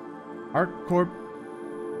 ArcCorp,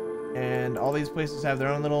 and all these places have their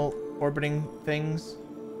own little orbiting things.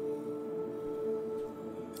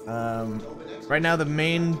 Right now the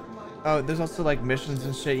main... Oh, there's also like missions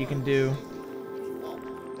and shit you can do.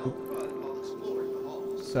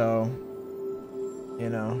 So, you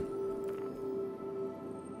know,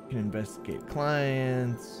 you can investigate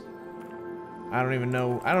clients. I don't even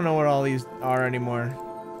know. I don't know what all these are anymore.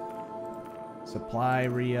 Supply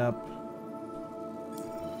re-up.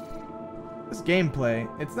 This gameplay,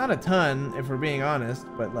 it's not a ton if we're being honest,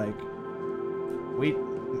 but like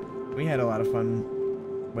we had a lot of fun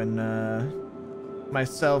when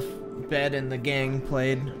myself, Bed, and the gang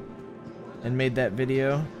played and made that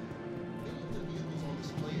video.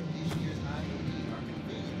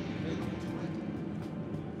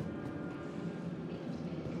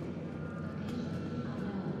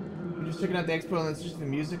 Checking out the expo and it's just the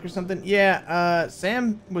music or something. Yeah,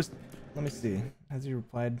 Sam was... Let me see. Has he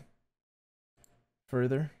replied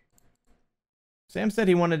further? Sam said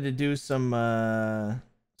he wanted to do some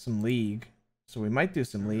League. So we might do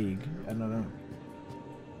some League. I don't know.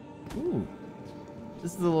 Ooh.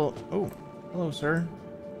 This is the little... Oh, hello, sir.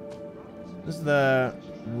 This is the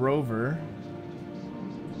rover.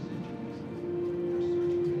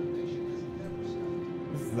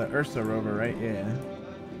 This is the Ursa rover, right? Yeah.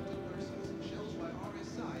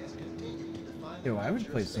 Yo, I would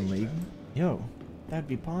play some League. Yo, that'd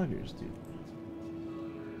be poggers, dude.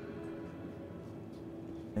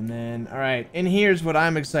 And then, alright, and here's what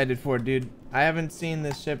I'm excited for, dude. I haven't seen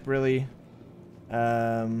this ship really.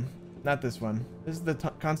 Not this one. This is the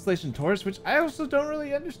Constellation Taurus, which I also don't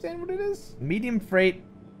really understand what it is. Medium freight.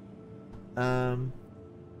 The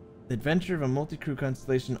adventure of a multi-crew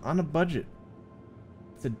constellation on a budget.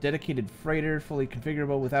 It's a dedicated freighter, fully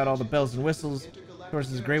configurable without all the bells and whistles. Taurus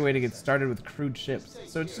is a great way to get started with crewed ships.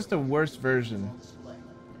 So it's just a worse version.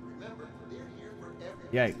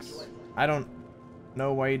 Yikes. I don't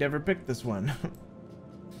know why you'd ever pick this one.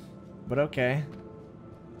 But okay.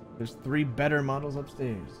 There's 3 better models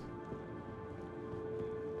upstairs.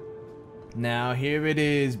 Now here it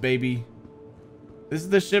is, baby. This is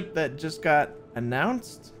the ship that just got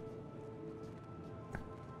announced.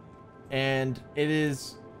 And it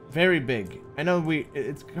is very big. I know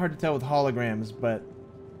it's hard to tell with holograms, but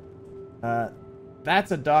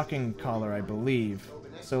that's a docking collar, I believe.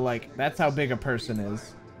 So like that's how big a person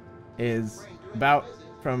is about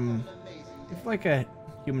from, if like a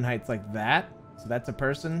human height's like that, so that's a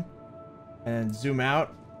person, and zoom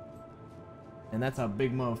out, and that's a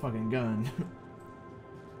big motherfucking gun.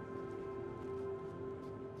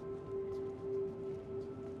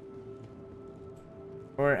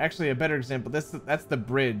 Or actually a better example, that's the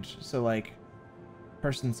bridge, so like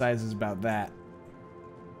person size is about that.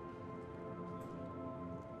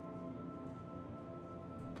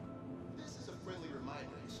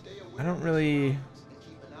 I don't really...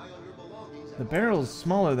 The barrel's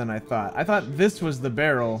smaller than I thought. I thought this was the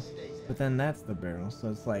barrel, but then that's the barrel, so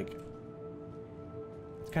it's like...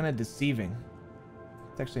 It's kind of deceiving.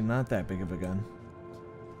 It's actually not that big of a gun.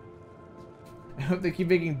 I hope they keep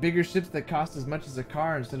making bigger ships that cost as much as a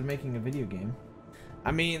car instead of making a video game.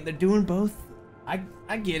 I mean, they're doing both. I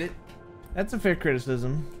get it. That's a fair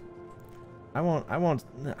criticism. I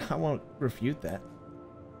won't refute that.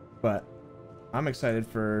 But I'm excited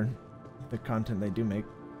for the content they do make.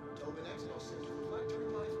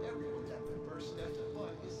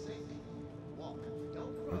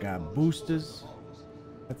 We got boosters.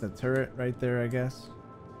 That's a turret right there, I guess.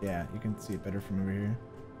 Yeah, you can see it better from over here.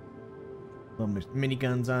 Little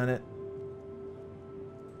miniguns on it.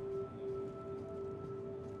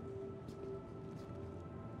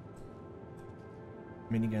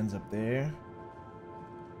 Miniguns up there.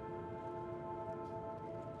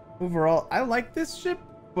 Overall, I like this ship,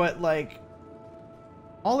 but like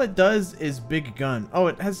all it does is big gun. Oh,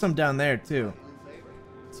 it has some down there too.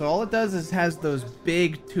 So all it does is has those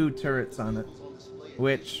big 2 turrets on it,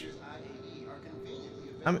 which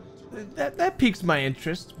that piques my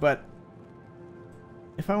interest, but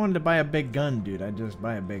if I wanted to buy a big gun, dude, I'd just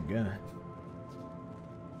buy a big gun.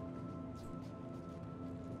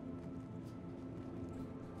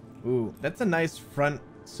 Ooh, that's a nice front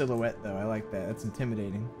silhouette, though. I like that. That's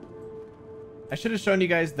intimidating. I should have shown you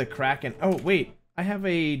guys the Kraken. Oh, wait. I have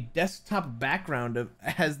a desktop background of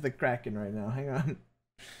as the Kraken right now. Hang on.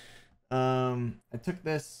 I took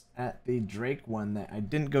this at the Drake one that I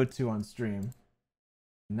didn't go to on stream.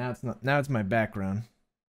 Now it's not. Now it's my background.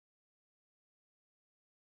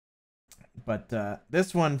 But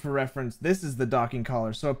this one, for reference, this is the docking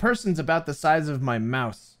collar. So a person's about the size of my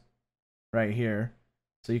mouse right here.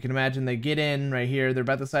 So you can imagine they get in right here. They're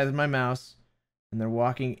about the size of my mouse. And they're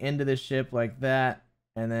walking into the ship like that.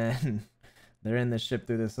 And then they're in the ship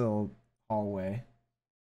through this little hallway.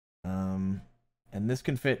 And this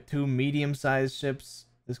can fit 2 medium-sized ships.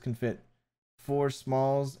 This can fit 4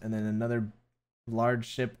 smalls. And then another large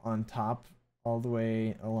ship on top all the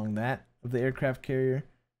way along that of the aircraft carrier.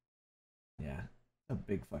 Yeah, a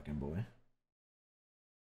big fucking boy.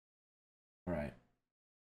 All right.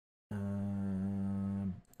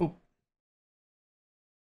 Boop.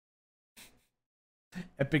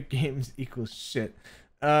 Epic Games equals shit.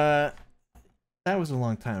 That was a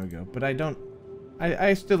long time ago, but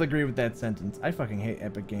I still agree with that sentence. I fucking hate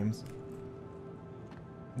Epic Games.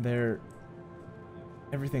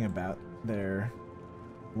 Everything about their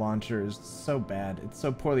launcher is so bad. It's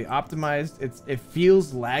so poorly optimized. It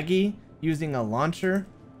feels laggy using a launcher,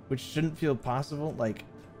 which shouldn't feel possible. Like,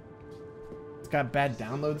 it's got bad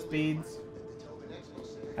download speeds.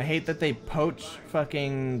 I hate that they poach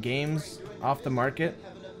fucking games off the market.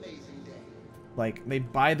 Like, they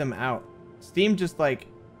buy them out. Steam just like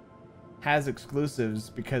has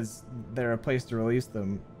exclusives because they're a place to release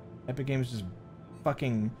them. Epic Games just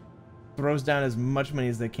fucking throws down as much money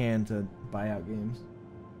as they can to buy out games.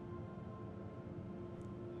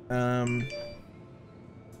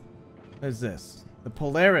 What is this? The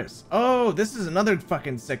Polaris. Oh, this is another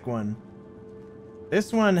fucking sick one.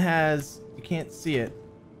 This one has, you can't see it.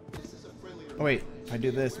 Oh wait, if I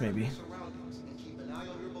do this maybe.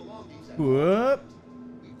 Whoop.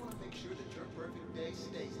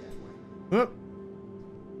 Whoop.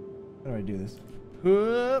 How do I do this?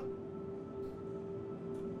 Whoop.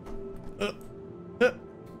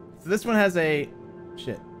 So this one has a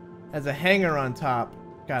has a hanger on top.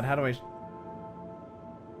 God, how am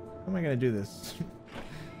I gonna do this?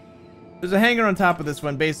 There's a hanger on top of this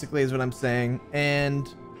one, basically, is what I'm saying. And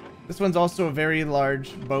this one's also a very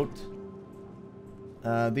large boat.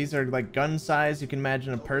 These are like gun size. You can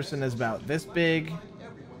imagine a person is about this big.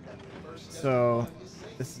 So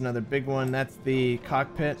this is another big one. That's the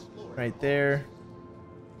cockpit right there.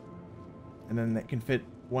 And then that can fit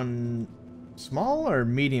one small or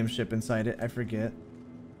medium ship inside it. I forget.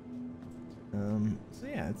 So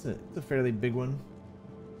yeah, it's a fairly big one.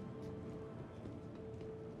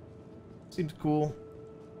 Seems cool.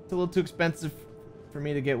 It's a little too expensive for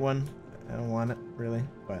me to get one. I don't want it really,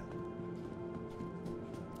 but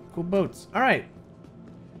cool boats. All right,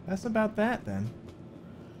 that's about that then.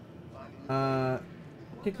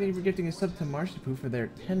 Thank you for gifting a sub to Marshipoo for their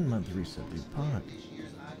 10-month resub pod.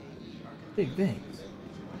 Big thanks.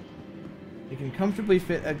 It can comfortably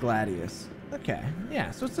fit a Gladius. Okay,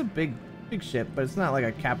 yeah, so it's a big ship, but it's not like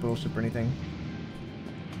a capital ship or anything.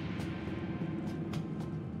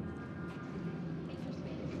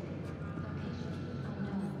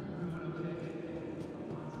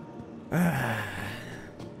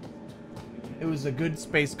 It was a good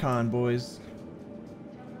space con, boys.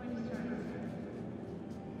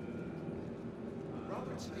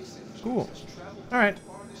 Cool. Alright.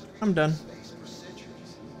 I'm done.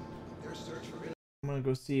 I'm gonna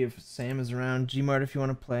go see if Sam is around. Gmart, if you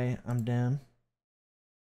want to play, I'm down.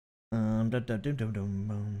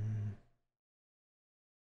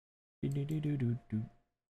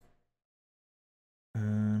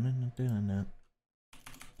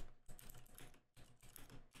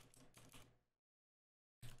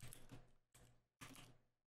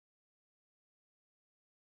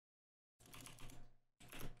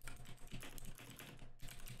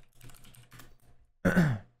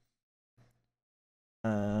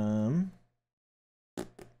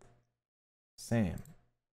 Sam.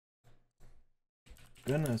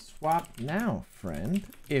 Gonna swap now, friend,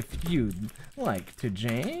 if you'd like to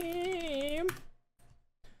jam.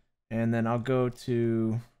 And then I'll just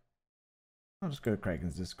go to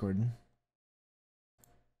Kraken's Discord.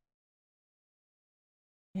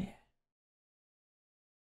 Yeah. Is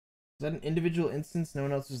that an individual instance? No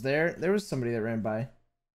one else was there? There was somebody that ran by.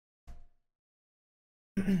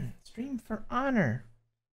 Stream for honor.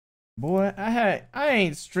 Boy, I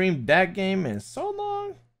ain't streamed that game in so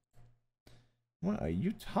long. What are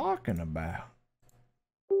you talking about?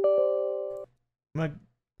 I'm gonna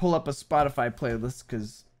pull up a Spotify playlist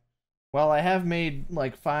because while I have made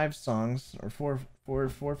like 5 songs or four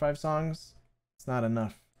or 5 songs, it's not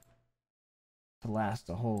enough to last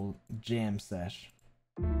a whole jam sesh.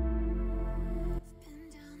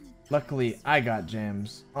 Luckily, I got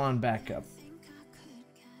jams on backup.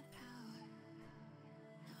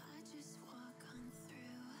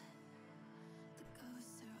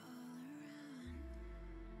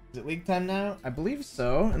 Is it league time now? I believe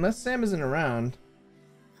so, unless Sam isn't around.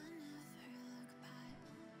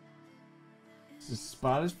 This is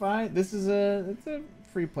Spotify. This is it's a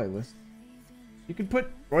free playlist. You can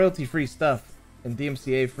put royalty-free stuff and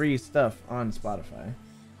DMCA-free stuff on Spotify.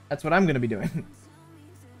 That's what I'm gonna be doing.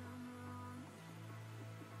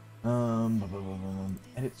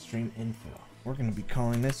 Edit stream info. We're gonna be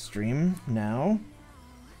calling this stream now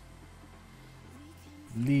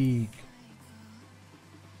League.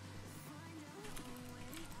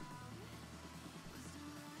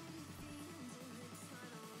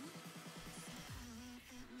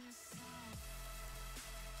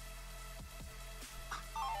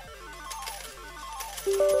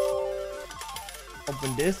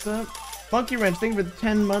 Open this up. Funky Wrench, thank you for the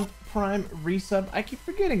 10-month Prime resub. I keep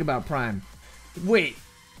forgetting about Prime. Wait,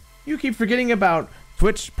 you keep forgetting about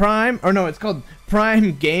Twitch Prime? Or no, it's called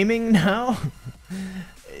Prime Gaming now?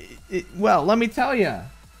 Well, let me tell you.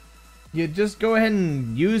 You just go ahead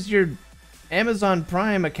and use your Amazon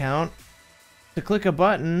Prime account to click a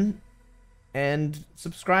button and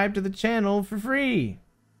subscribe to the channel for free.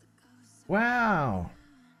 Wow.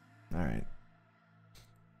 Alright.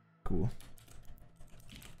 Cool.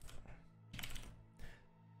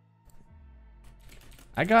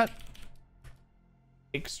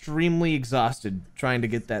 extremely exhausted trying to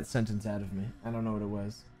get that sentence out of me. I don't know what it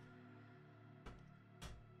was.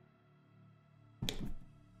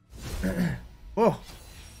 Oh.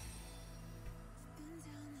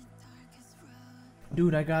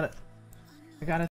 Dude, I got it.